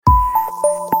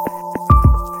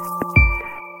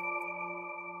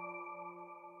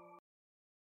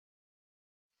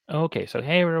Okay, so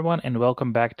hey everyone, and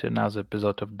welcome back to another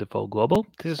episode of Default Global.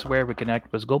 This is where we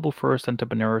connect with global first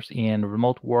entrepreneurs and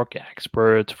remote work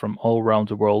experts from all around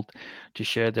the world to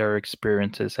share their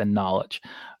experiences and knowledge.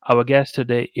 Our guest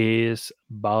today is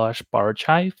Balazs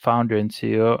Paroczay, founder and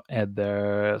CEO at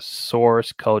the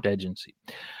Source Code Agency.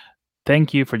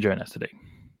 Thank you for joining us today.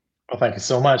 Well, thank you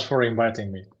so much for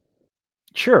inviting me.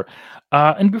 Sure.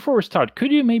 And before we start,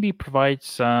 could you maybe provide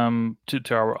some to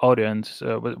our audience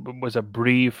with a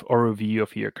brief overview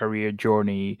of your career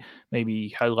journey,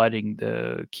 maybe highlighting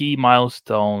the key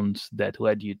milestones that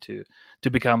led you to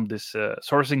become this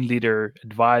sourcing leader,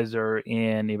 advisor,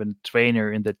 and even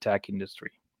trainer in the tech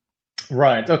industry?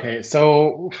 Right. Okay.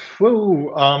 So,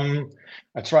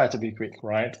 I try to be quick,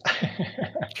 right?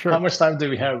 How Sure. much time do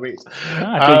we have, wait?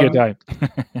 Take your Um, time.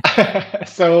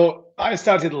 so I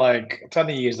started like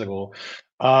 20 years ago,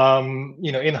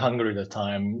 in Hungary at the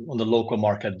time on the local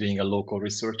market, being a local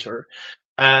researcher.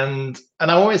 And I'm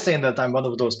always saying that I'm one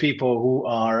of those people who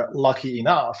are lucky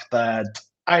enough that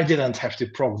I didn't have to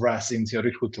progress into a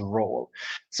recruiter role.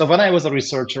 So when I was a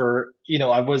researcher,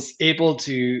 I was able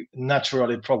to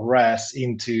naturally progress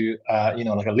into,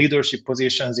 like a leadership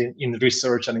positions in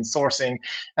research and in sourcing.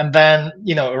 And then,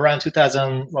 around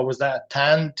 2000, what was that,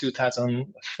 10,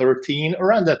 2013,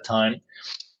 around that time,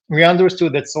 we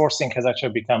understood that sourcing has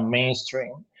actually become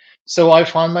mainstream. So I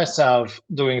found myself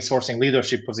doing sourcing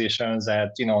leadership positions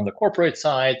at, on the corporate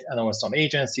side and also on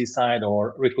agency side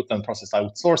or recruitment process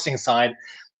outsourcing side.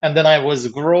 And then I was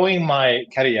growing my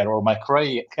career, or my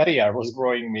career was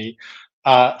growing me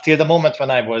till the moment when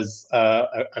I was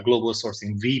a global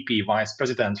sourcing VP, vice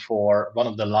president for one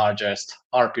of the largest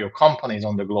RPO companies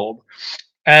on the globe.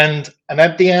 And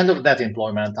at the end of that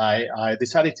employment, I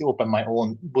decided to open my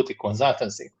own boutique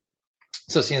consultancy.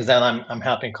 So since then, I'm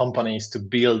helping companies to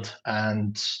build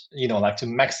and like to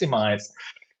maximize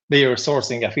their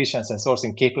sourcing efficiency and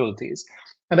sourcing capabilities.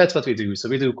 And that's what we do. So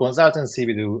we do consultancy,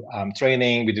 we do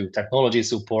training, we do technology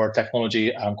support,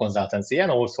 technology consultancy,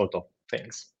 and all sorts of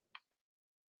things.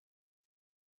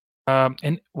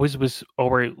 And with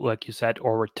over, like you said,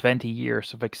 over 20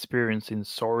 years of experience in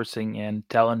sourcing and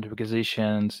talent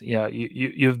acquisitions, yeah,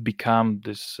 you've become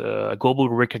this global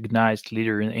recognized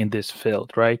leader in this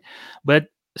field, right? But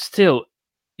still,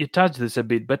 you touched this a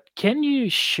bit, but can you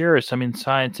share some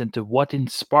insights into what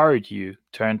inspired you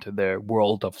to enter the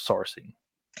world of sourcing?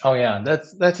 Oh yeah,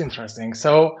 that's interesting.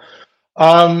 So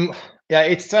Um, yeah,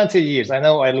 it's 20 years. I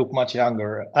know I look much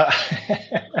younger.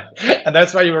 And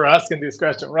that's why you were asking this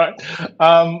question, right?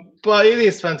 But it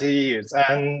is 20 years.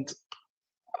 And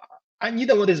you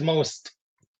know what is most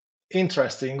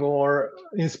interesting or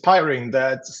inspiring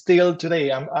that still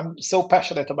today I'm so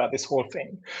passionate about this whole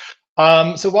thing.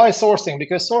 So why sourcing?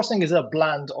 Because sourcing is a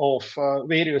blend of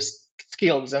various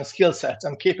skills and skill sets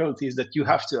and capabilities that you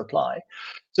have to apply.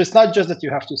 So it's not just that you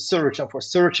have to search, and for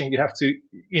searching, you have to,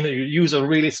 you use a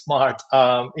really smart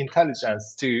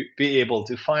intelligence to be able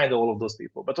to find all of those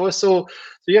people. But also,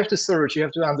 so you have to search, you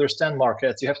have to understand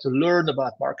markets, you have to learn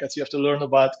about markets, you have to learn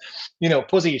about,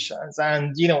 positions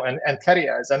and and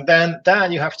careers, and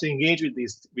then you have to engage with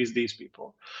these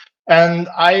people. And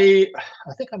I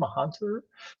think I'm a hunter,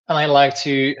 and I like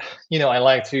to, I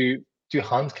like to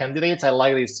hunt candidates. I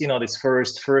like this, this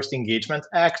first engagement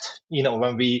act.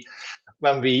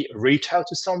 When we reach out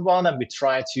to someone and we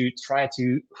try to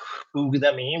hook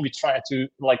them in, we try to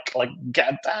like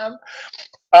get them.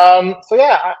 So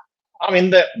yeah, I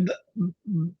mean the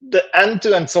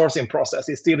end-to-end sourcing process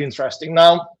is still interesting.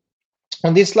 Now,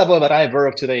 on this level that I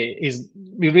work today is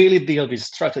we really deal with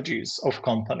strategies of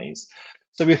companies.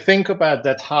 So we think about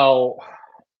that how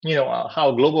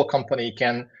a global company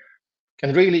can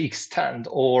really extend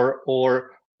or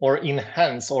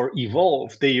enhance or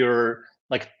evolve their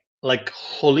like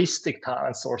holistic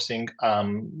talent sourcing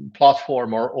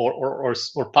platform or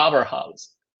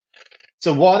powerhouse.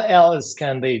 So what else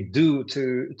can they do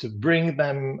to bring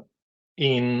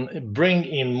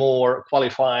in more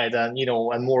qualified and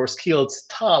and more skilled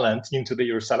talent into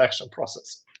their selection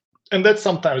process? And that's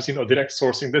sometimes direct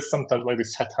sourcing. That's sometimes like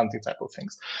this headhunting type of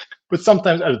things, but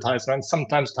sometimes advertisement,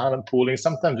 sometimes talent pooling,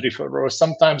 sometimes referrals,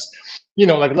 sometimes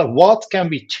like what can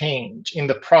we change in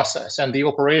the process and the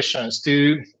operations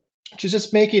to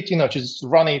just make it to just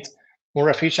run it more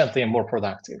efficiently and more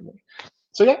productively.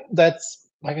 So yeah, that's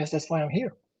I guess that's why I'm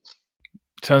here.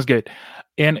 Sounds good.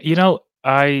 And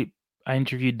I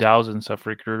interviewed thousands of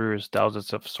recruiters,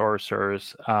 thousands of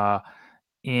sourcers,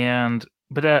 and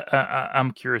but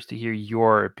I'm curious to hear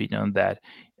your opinion on that.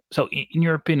 So, in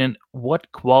your opinion,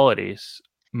 what qualities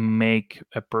make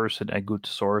a person a good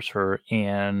sourcer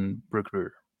and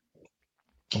recruiter?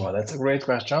 Well, that's a great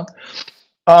question.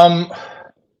 Um,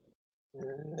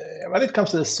 when it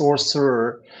comes to the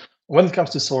sourcer, when it comes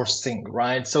to sourcing,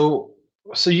 right? So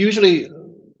usually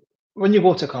when you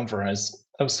go to a conference,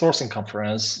 a sourcing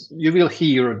conference, you will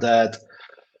hear that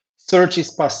search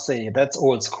is passé, that's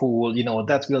old school,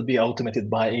 that will be automated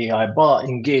by AI, but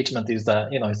engagement is the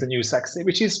new sexy,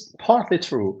 which is partly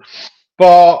true.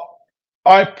 But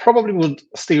I probably would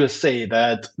still say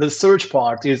that the search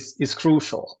part is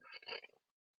crucial.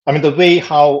 I mean, the way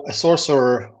how a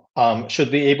sorcerer should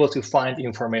be able to find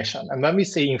information. And when we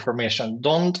say information,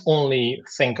 don't only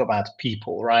think about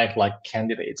people, right, like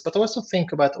candidates, but also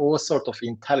think about all sort of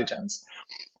intelligence.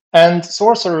 And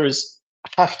sorcerers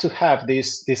have to have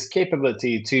this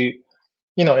capability to,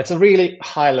 it's a really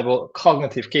high level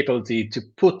cognitive capability to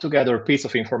put together a piece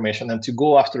of information and to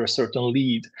go after a certain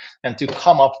lead and to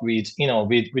come up with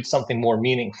something more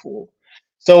meaningful.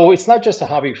 So it's not just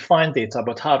how we find data,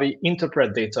 but how we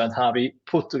interpret data and how we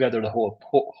put together the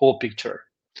whole picture.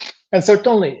 And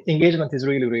certainly engagement is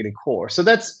really, really core. So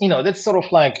that's sort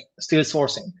of like still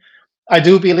sourcing. I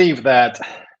do believe that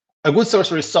a good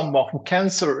sourcer is someone who can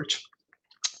search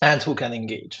and who can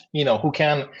engage, who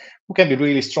can be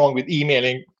really strong with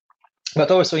emailing,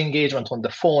 but also engagement on the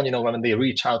phone, when they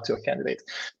reach out to a candidate.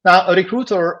 Now, a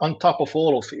recruiter, on top of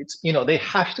all of it, they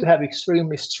have to have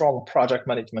extremely strong project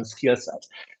management skill set.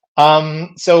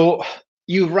 So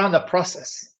you run a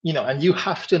process, and you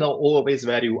have to know always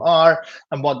where you are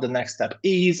and what the next step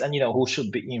is, and who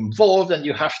should be involved, and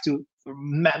you have to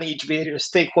manage various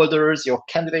stakeholders, your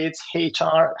candidates,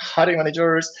 HR, hiring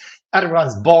managers,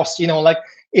 everyone's boss, like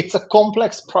it's a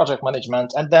complex project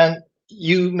management. And then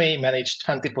you may manage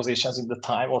 20 positions in the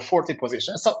time or 40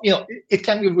 positions. So, it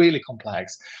can be really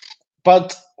complex.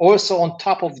 But also on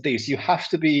top of this, you have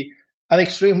to be an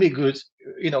extremely good,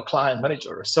 client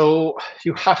manager. So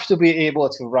you have to be able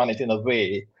to run it in a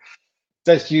way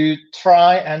that you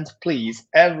try and please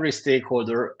every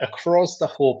stakeholder across the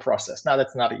whole process. Now,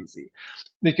 that's not easy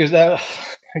because,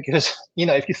 because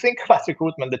if you think about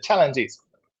recruitment, the challenge is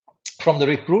from the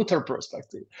recruiter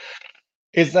perspective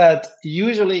is that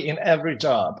usually in every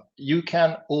job, you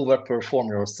can overperform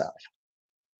yourself.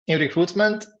 In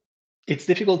recruitment, it's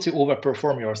difficult to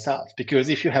overperform yourself because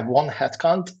if you have one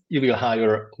headcount, you will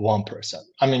hire one person.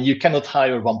 I mean, you cannot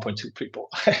hire 1.2 people.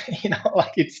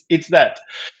 Like it's that.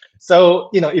 So,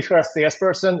 if you're a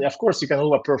salesperson, of course you can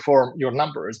overperform your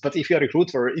numbers. But if you're a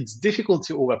recruiter, it's difficult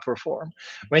to overperform.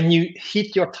 When you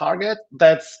hit your target,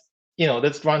 that's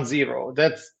ground zero.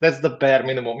 That's the bare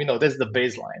minimum. That's the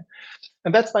baseline.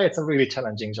 And that's why it's a really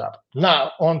challenging job.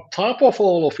 Now, on top of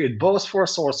all of it, both for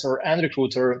sourcer and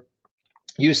recruiter,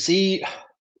 you see,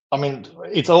 I mean,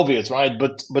 it's obvious, right?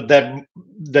 But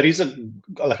there is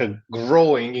a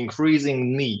growing,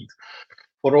 increasing need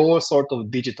for all sort of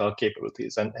digital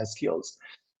capabilities and skills.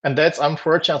 And that's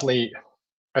unfortunately,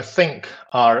 I think,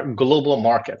 our global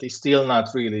market is still not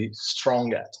really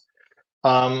strong at.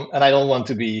 And I don't want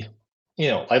to be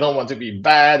I don't want to be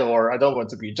bad, or I don't want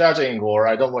to be judging, or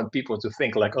I don't want people to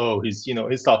think like, oh, he's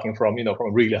talking from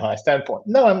a really high standpoint.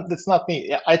 No, that's not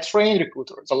me. I train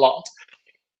recruiters a lot,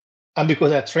 and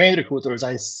because I train recruiters,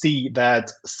 I see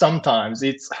that sometimes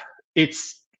it's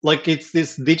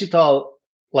this digital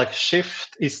like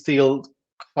shift is still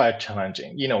quite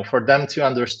challenging. For them to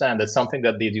understand that something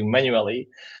that they do manually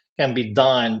can be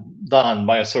done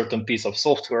by a certain piece of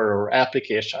software or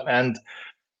application, and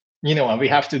we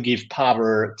have to give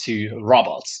power to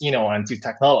robots, and to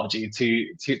technology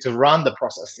to run the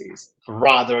processes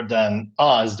rather than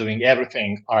us doing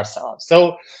everything ourselves.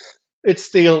 So it's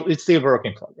still work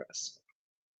in progress.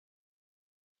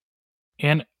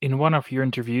 And in one of your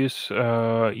interviews,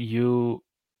 you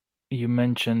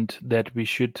mentioned that we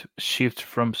should shift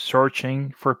from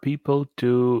searching for people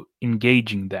to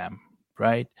engaging them,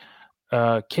 right?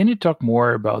 Can you talk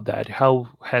more about that? How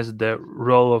has the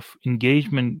role of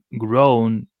engagement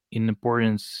grown in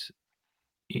importance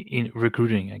in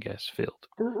recruiting, I guess, field?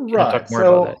 Can you talk Right. more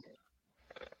about that? So,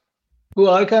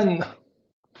 well, I can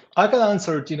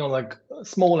answer it, like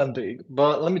small and big,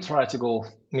 but let me try to go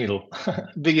middle,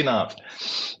 big enough.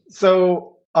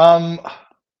 So,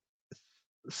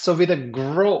 so with the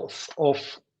growth of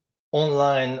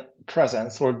online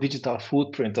presence or digital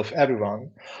footprint of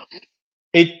everyone,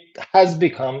 it has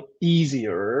become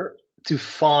easier to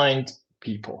find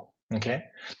people. Okay,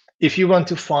 if you want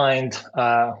to find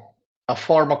a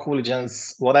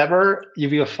pharmacologists, whatever, you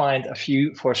will find a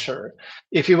few for sure.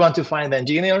 If you want to find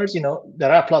engineers,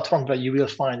 there are platforms where you will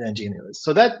find engineers.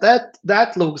 So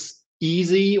that looks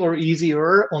easy or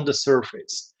easier on the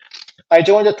surface. I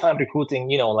joined the time recruiting,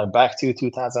 like back to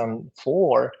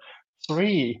 2004,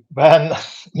 3, when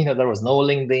there was no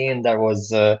LinkedIn, there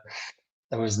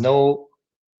was no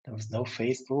There was no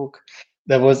Facebook.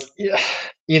 There was,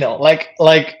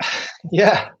 like,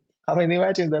 yeah. I mean,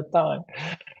 imagine that time.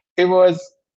 It was,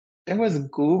 it was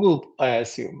Google, I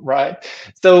assume, right?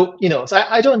 So, so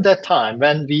I joined that time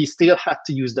when we still had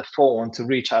to use the phone to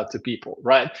reach out to people,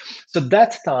 right? So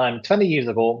that time, 20 years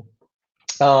ago,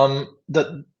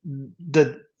 the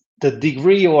the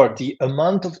degree or the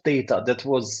amount of data that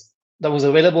was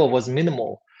available was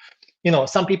minimal.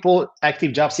 Some people,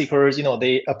 active job seekers,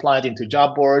 they applied into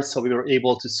job boards, so we were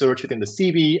able to search within the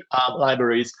CV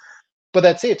libraries. But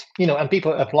that's it, and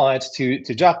people applied to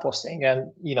job posting,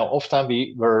 and often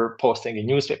we were posting in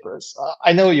newspapers.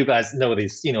 I know you guys know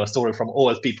this, story from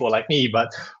old people like me, but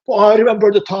well, I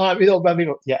remember the time, when we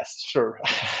were, yes, sure,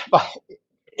 but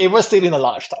it was still in a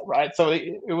lifestyle, right? So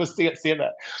it was still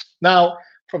there. Now,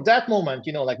 from that moment,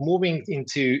 like moving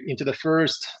into the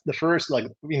first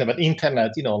like but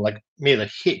internet, like made a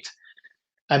hit,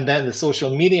 and then the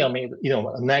social media made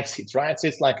a next hit, right? So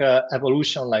it's like a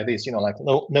evolution like this, like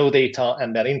no data,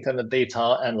 and then internet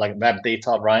data, and like web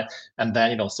data, right? And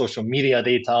then social media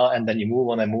data, and then you move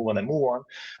on and move on and move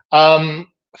on.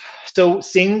 So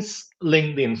since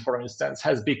LinkedIn, for instance,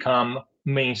 has become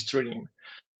mainstream,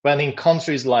 when in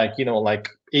countries like like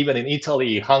even in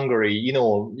Italy, Hungary,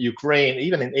 Ukraine,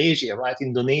 even in Asia, right,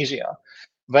 Indonesia,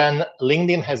 when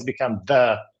LinkedIn has become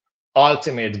the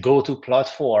ultimate go-to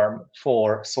platform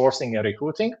for sourcing and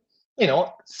recruiting,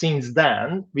 since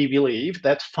then we believe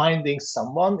that finding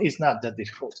someone is not that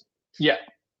difficult. Yeah,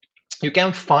 you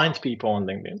can find people on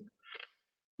LinkedIn,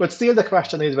 but still the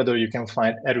question is whether you can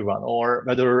find everyone, or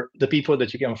whether the people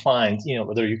that you can find,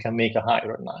 whether you can make a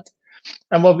hire or not.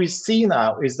 And what we see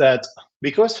now is that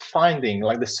because finding,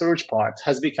 like the search part,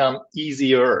 has become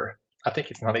easier. I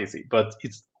think it's not easy, but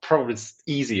it's probably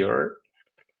easier.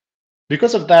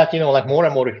 Because of that, like more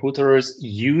and more recruiters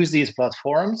use these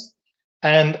platforms.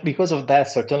 And because of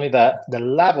that, certainly the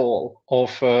level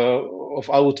of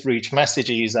outreach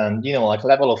messages, and like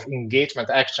level of engagement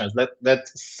actions, that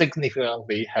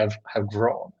significantly have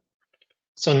grown.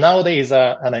 So nowadays,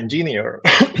 an engineer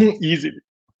easy,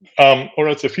 or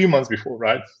it's a few months before,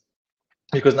 right?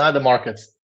 Because now the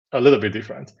market's a little bit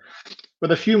different.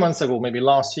 But a few months ago, maybe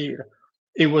last year,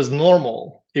 it was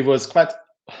normal. It was quite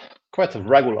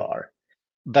regular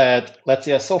that, let's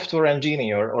say, a software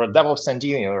engineer or a DevOps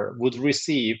engineer would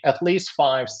receive at least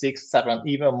 5, 6, 7,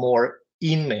 even more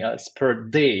emails per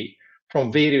day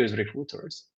from various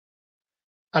recruiters.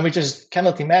 And we just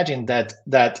cannot imagine that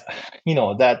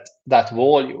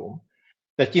volume,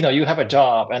 that you have a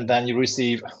job and then you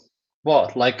receive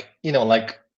what, like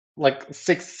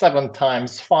 6, 7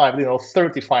 times 5,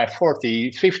 35,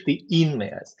 40, 50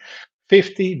 emails,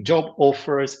 50 job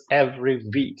offers every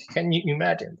week. Can you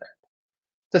imagine that?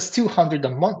 That's 200 a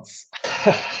month.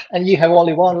 And you have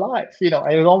only one life, and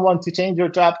you don't want to change your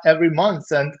job every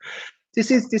month. And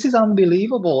this is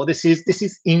unbelievable. This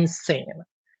is insane.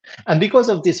 And because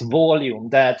of this volume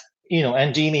that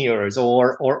engineers,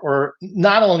 or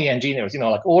not only engineers,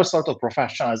 like all sorts of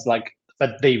professionals, like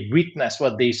that they witness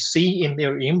what they see in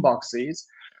their inboxes,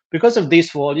 because of this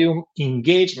volume,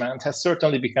 engagement has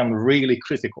certainly become really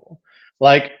critical.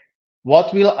 Like,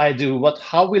 what will I do,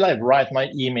 how will I write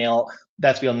my email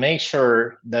that will make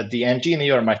sure that the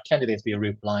engineer, my candidate, will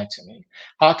reply to me?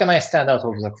 How can I stand out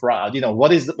of the crowd?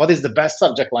 What is the best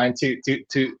subject line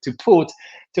to put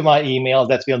to my email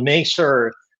that will make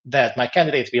sure that my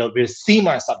candidate will see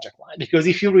my subject line? Because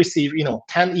if you receive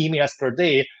 10 emails per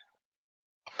day,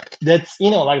 that's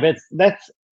like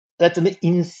that's an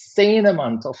insane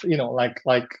amount of like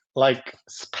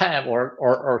spam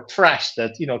or trash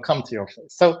that come to your face.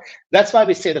 So that's why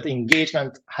we say that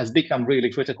engagement has become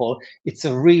really critical. It's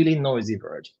a really noisy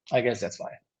word, I guess. That's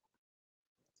why.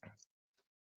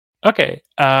 Okay,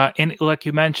 and like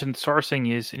you mentioned,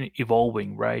 sourcing is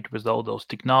evolving, right? With all those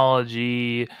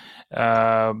technology,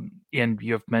 and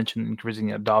you have mentioned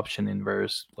increasing adoption in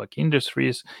various like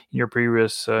industries in your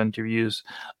previous interviews.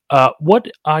 What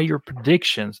are your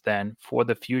predictions then for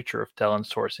the future of talent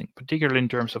sourcing, particularly in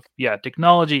terms of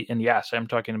technology? And yes, I'm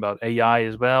talking about AI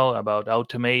as well, about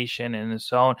automation and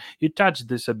so on. You touched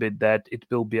this a bit that it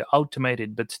will be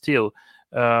automated, but still,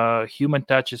 human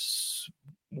touch is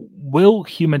will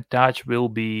human touch will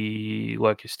be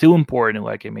like still important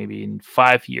like maybe in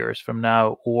 5 years from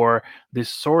now, or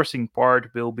this sourcing part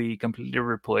will be completely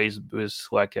replaced with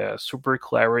like a super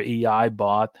clever AI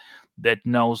bot that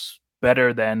knows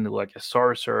better than like a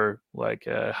sourcer like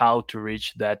how to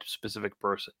reach that specific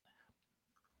person?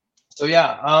 So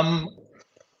yeah,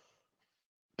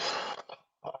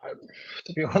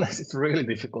 to be honest, it's really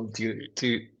difficult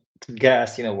to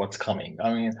guess, what's coming.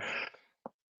 I mean,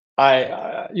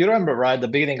 you remember, right, the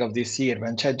beginning of this year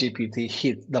when ChatGPT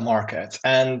hit the market,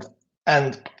 and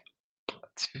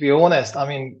to be honest, I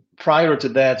mean, prior to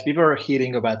that, we were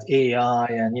hearing about AI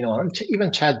and and even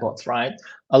chatbots, right,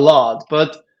 a lot.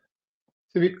 But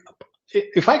to be,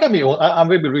 if I can be, I'm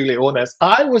going to be really honest.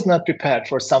 I was not prepared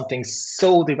for something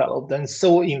so developed and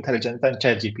so intelligent than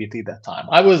ChatGPT that time.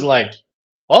 I was like,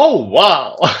 oh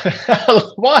wow,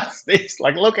 what's this?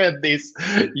 Like, look at this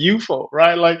UFO,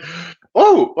 right? Like,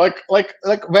 oh, like,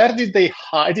 where did they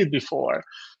hide it before?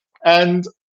 And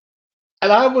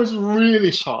I was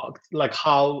really shocked, like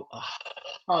how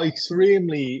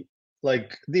extremely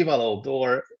like developed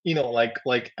or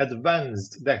like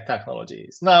advanced that technology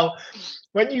is. Now,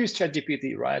 when you use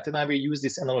ChatGPT, right, and I will use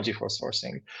this analogy for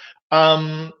sourcing.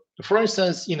 Um, for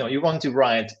instance, you want to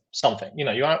write something,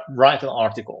 write an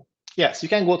article. Yes, you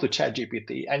can go to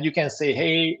ChatGPT and you can say,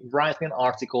 hey, write me an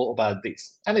article about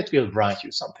this, and it will write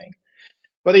you something.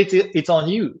 But it's on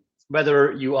you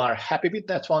whether you are happy with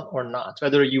that one or not,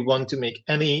 whether you want to make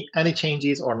any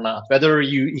changes or not, whether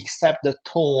you accept the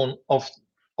tone of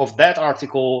that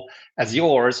article as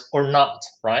yours or not,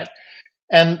 right?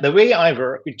 And the way I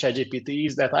work with ChatGPT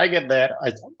is that I get there,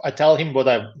 I tell him what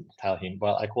I tell him.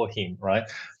 Well, I call him, right?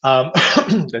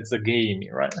 That's a gay me,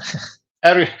 right?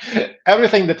 Every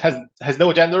everything that has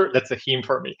no gender, that's a him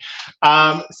for me.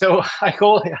 So I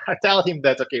tell him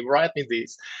that okay, write me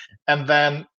this, and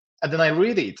then I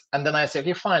read it, and then I say,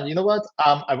 okay, fine. You know what?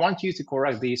 I want you to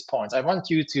correct these points. I want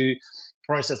you to,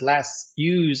 for instance,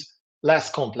 use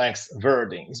less complex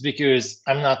wordings because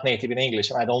I'm not native in English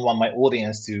and I don't want my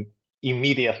audience to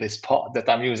immediately spot that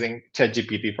I'm using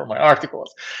ChatGPT for my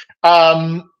articles.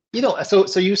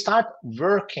 So you start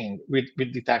working with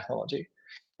the technology,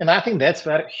 and I think that's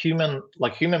where human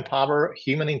power,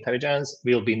 human intelligence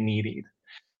will be needed.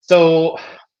 So,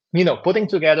 putting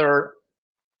together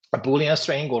a Boolean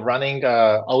string or running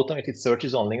automated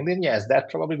searches on LinkedIn, yes, that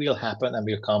probably will happen and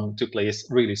will come to place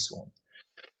really soon.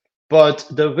 But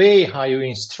the way how you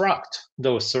instruct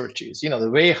those searches, the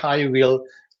way how you will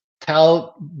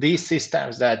tell these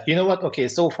systems that, you know what, okay,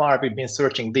 so far we've been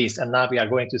searching this and now we are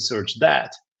going to search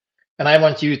that. And I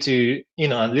want you to,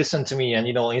 listen to me and,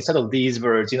 instead of these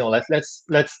words,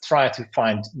 let's try to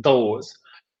find those.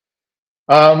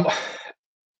 Um,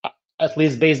 at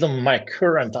least based on my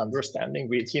current understanding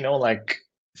with,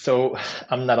 so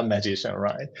I'm not a magician,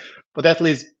 right? But at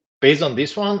least based on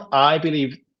this one, I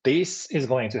believe this is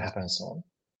going to happen soon.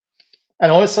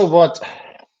 And also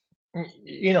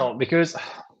because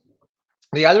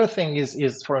the other thing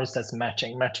is for instance,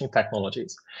 matching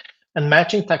technologies. And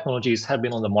matching technologies have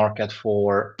been on the market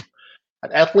for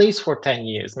at least for 10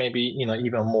 years, maybe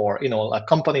even more. Like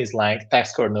companies like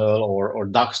TextKernel or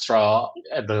Dijkstra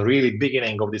at the really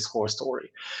beginning of this whole story,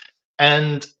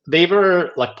 and they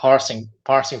were like parsing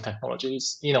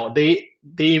technologies. They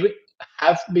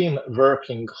have been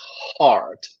working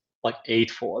hard, like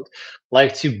eightfold,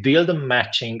 like to build a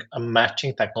matching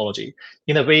technology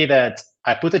in a way that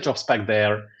I put a job spec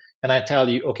there and I tell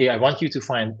you, okay, I want you to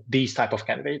find these type of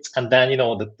candidates, and then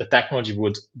the technology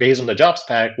would, based on the job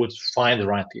spec, would find the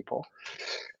right people.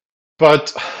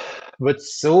 But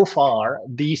so far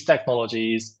these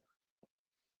technologies,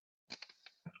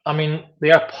 I mean, they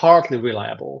are partly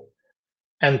reliable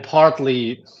and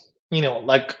partly,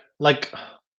 like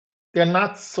they're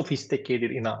not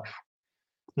sophisticated enough.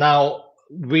 Now,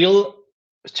 will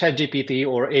ChatGPT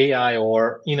or AI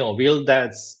or will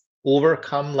that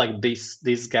overcome like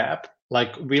this gap?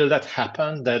 Like, will that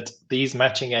happen? That these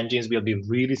matching engines will be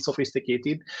really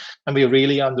sophisticated, and we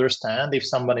really understand if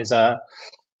someone is a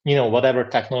whatever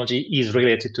technology is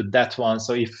related to that one.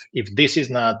 So if this is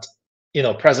not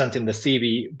present in the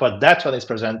CV, but that one is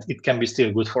present, it can be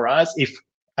still good for us.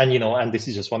 And this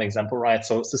is just one example, right?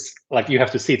 So it's just, like, you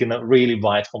have to see it in a really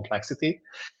wide complexity.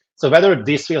 So whether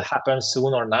this will happen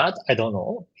soon or not, I don't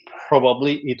know.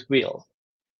 Probably it will.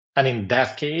 And in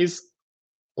that case,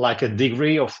 like, a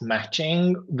degree of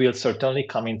matching will certainly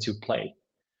come into play.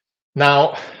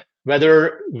 Now,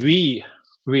 whether we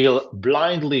will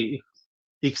blindly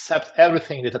accept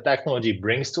everything that the technology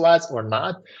brings to us or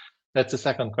not, that's the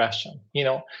second question.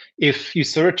 If you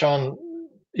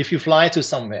if you fly to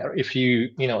somewhere, if you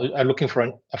are looking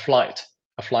for a flight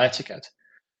ticket,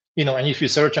 and if you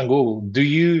search on Google, do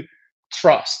you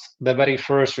trust the very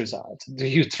first result? Do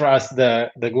you trust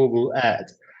the Google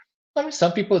ad? I mean,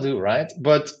 some people do, right?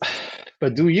 But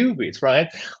do you read, right?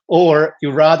 Or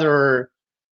you rather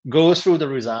go through the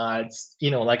results,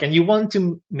 and you want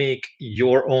to make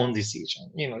your own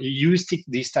decision. You use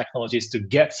these technologies to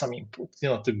get some input,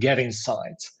 to get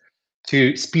insights,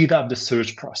 to speed up the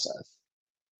search process.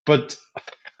 But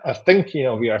I think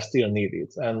we are still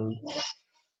needed, and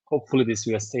hopefully this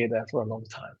will stay there for a long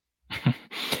time.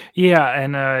 Yeah,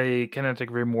 and I cannot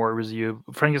agree more with you.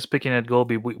 Frankly speaking, at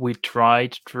Golby, we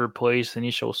tried to replace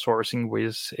initial sourcing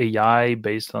with AI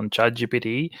based on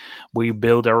ChatGPT. We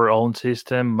built our own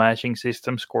system, matching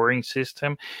system, scoring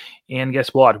system, and guess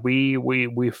what? We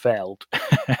failed.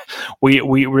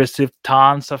 We received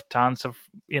tons of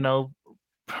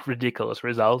ridiculous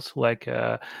results.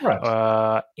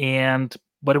 Right, And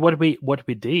but what we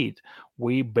did,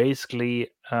 we basically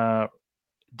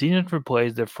didn't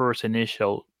replace the first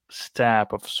initial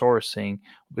step of sourcing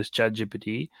with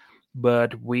ChatGPT,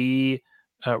 but we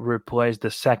replaced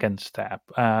the second step,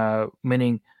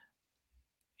 meaning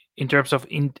in terms of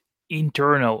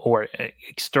internal or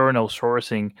external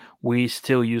sourcing, we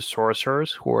still use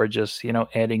sourcers who are just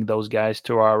adding those guys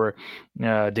to our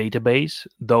database.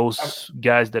 um, Those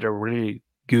guys that are really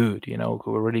good,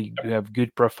 who really have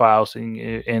good profiles,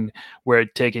 and we're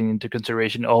taking into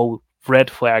consideration all red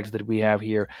flags that we have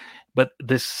here. But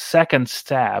the second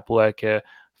step, like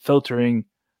filtering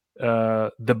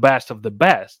the best of the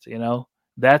best,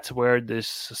 that's where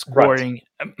this right, scoring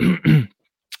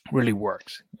really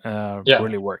works. yeah,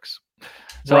 Really works.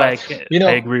 So right.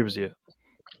 I agree with you.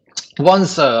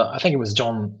 Once I think it was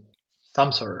John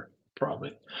Stamser,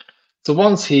 probably. So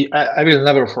once I will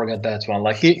never forget that one.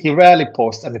 Like he rarely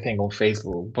posts anything on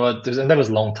Facebook, but and that was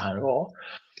a long time ago.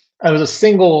 And it was a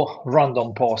single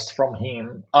random post from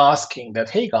him asking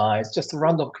that, hey guys, just a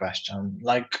random question.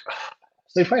 Like,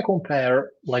 so if I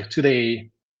compare like today,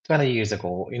 20 years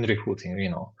ago in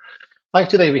recruiting, like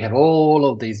today we have all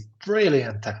of these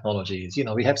brilliant technologies.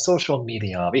 We have social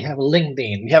media, we have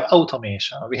LinkedIn, we have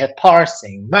automation, we have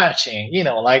parsing, matching,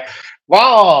 like,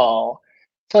 wow.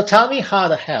 So tell me how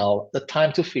the hell the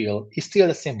time to fill is still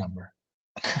the same number.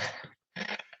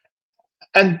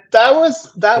 And that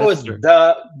was That's true.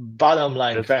 the bottom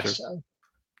line That's true. question.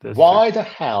 That's true. Why the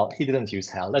hell he didn't use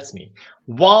hell? That's me.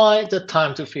 Why the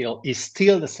time to fill is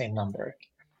still the same number?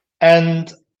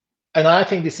 And and I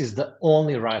think this is the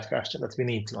only right question that we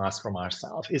need to ask from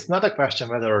ourselves. It's not a question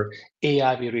whether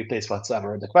AI will replace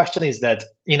whatsoever. The question is that,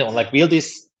 like, will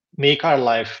this make our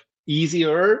life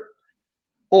easier,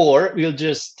 or will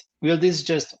this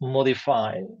just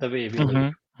modify the way we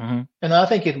live? Hmm. Hmm. And I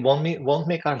think it won't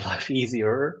make our life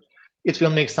easier. It will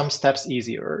make some steps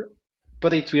easier,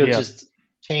 but it will Yeah. just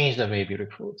change the way we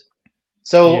recruit.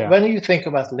 So Yeah. when you think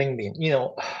about LinkedIn,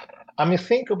 I mean,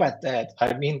 think about that.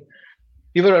 I mean,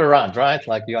 you were around, right?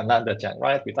 Like you are not that young,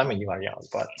 right? I mean, you are young,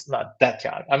 but not that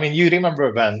young. I mean, you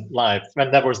remember when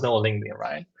there was no LinkedIn,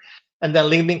 right? And then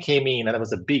LinkedIn came in and it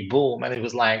was a big boom. And it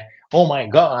was like, oh my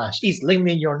gosh, is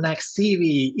LinkedIn your next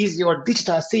CV? Is your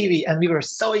digital CV? And we were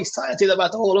so excited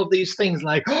about all of these things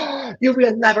like, oh, you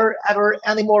will never, ever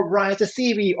anymore write a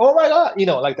CV. Oh my God,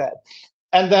 like that.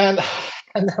 And then,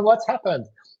 and then what's happened?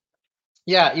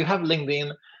 Yeah, you have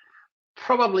LinkedIn.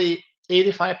 Probably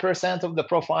 85% of the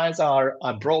profiles are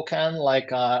broken,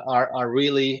 like are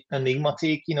really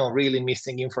enigmatic, really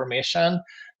missing information.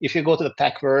 If you go to the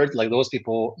tech world, like those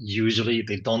people usually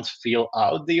they don't fill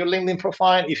out their LinkedIn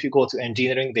profile. If you go to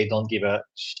engineering, they don't give a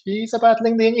shit about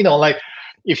LinkedIn. Like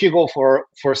if you go for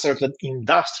certain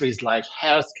industries like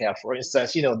healthcare, for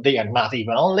instance, they are not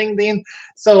even on LinkedIn.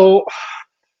 So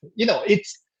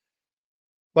it's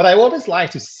what I always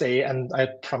like to say, and I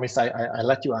promise I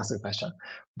let you ask the question,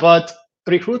 but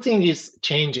recruiting is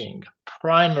changing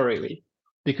primarily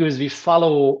because we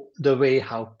follow the way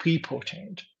how people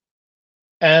change.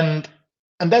 And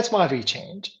and that's why we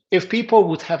change. If people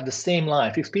would have the same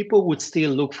life, if people would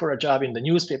still look for a job in the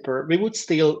newspaper, we would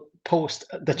still post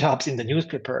the jobs in the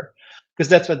newspaper because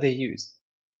that's what they use.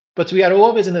 But we are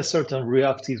always in a certain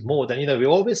reactive mode, and we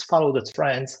always follow the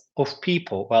trends of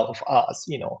people, well, of us,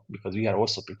 because we are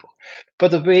also people, but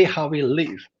the way how we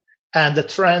live and the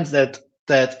trends that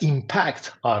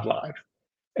impact our life.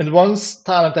 And once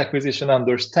talent acquisition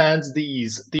understands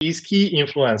these key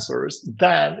influencers,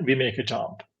 then we make a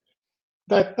jump.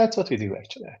 That's what we do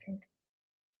actually, I think.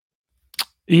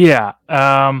 Yeah.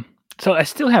 So I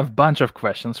still have a bunch of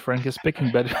questions, frankly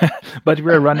speaking, but but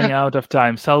we're running out of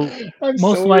time. So I'm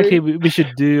most likely sorry. we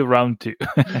should do round two.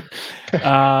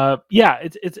 Yeah,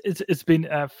 it's been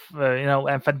a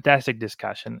fantastic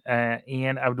discussion,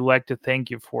 and I would like to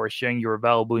thank you for sharing your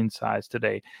valuable insights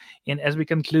today. And as we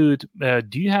conclude,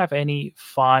 do you have any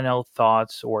final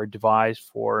thoughts or advice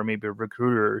for maybe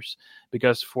recruiters?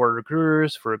 Because for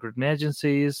recruiters, for recruitment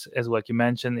agencies, as like you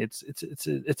mentioned,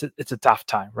 it's a tough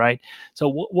time, right? So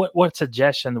what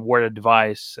suggestion, what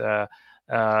advice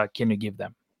can you give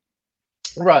them?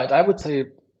 Right, I would say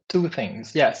two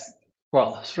things. Yes,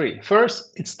 well, three.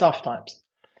 First, it's tough times.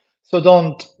 So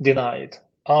don't deny it.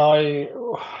 I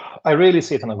really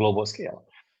see it on a global scale.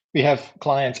 We have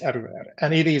clients everywhere,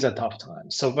 and it is a tough time.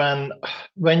 So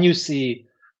when you see,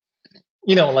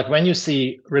 like when you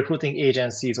see recruiting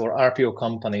agencies or RPO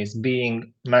companies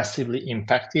being massively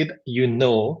impacted, you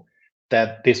know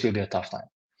that this will be a tough time.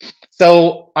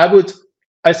 So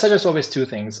I suggest always two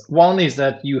things. One is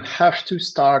that you have to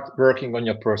start working on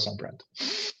your personal brand.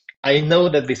 I know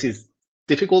that this is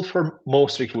difficult for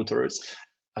most recruiters.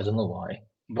 I don't know why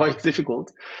it's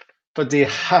difficult, but they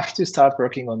have to start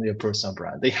working on their personal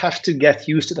brand. They have to get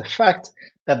used to the fact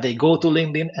that they go to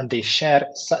LinkedIn and they share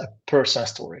a personal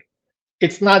story.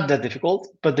 It's not that difficult,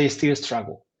 but they still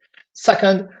struggle.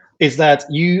 Second is that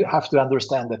you have to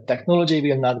understand that technology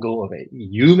will not go away.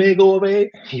 You may go away,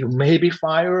 you may be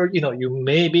fired, you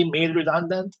may be made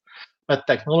redundant, but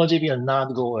technology will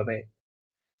not go away.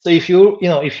 So if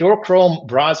your Chrome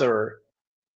browser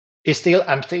is still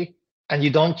empty and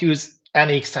you don't use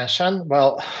any extension,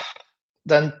 well,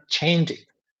 then change it,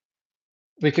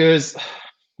 because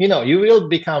you will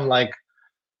become like,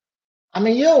 I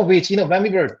mean, when we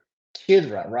were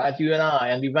children, right? You and I,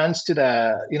 and we went to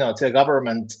the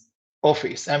government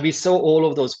office, and we saw all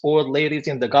of those old ladies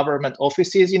in the government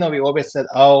offices. We always said,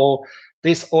 "Oh,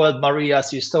 this old Maria,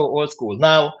 she's so old school."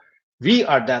 Now we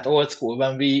are that old school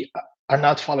when we are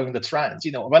not following the trends.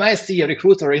 When I see a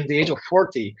recruiter in the age of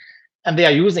 40 and they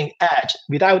are using Edge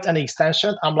without any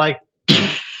extension, I'm like,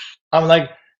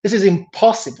 this is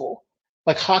impossible.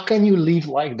 Like, how can you live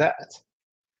like that?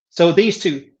 So these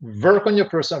two, work on your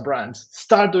personal brand,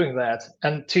 start doing that,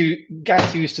 and to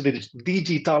get used to the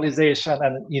digitalization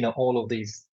and all of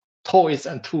these toys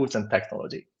and tools and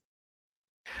technology.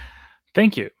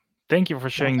 Thank you. Thank you for Well,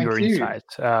 sharing thank your you.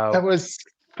 insights. That was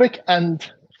quick and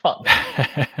fun.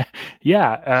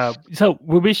 Yeah. So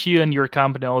we wish you and your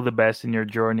company all the best in your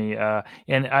journey.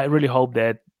 And I really hope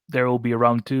that there will be a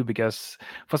round two, because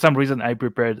for some reason I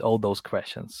prepared all those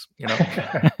questions.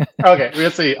 Okay,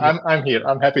 we'll see. Yeah. I'm here.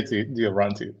 I'm happy to do a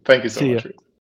round two. Thank you so See much, you. Ruth.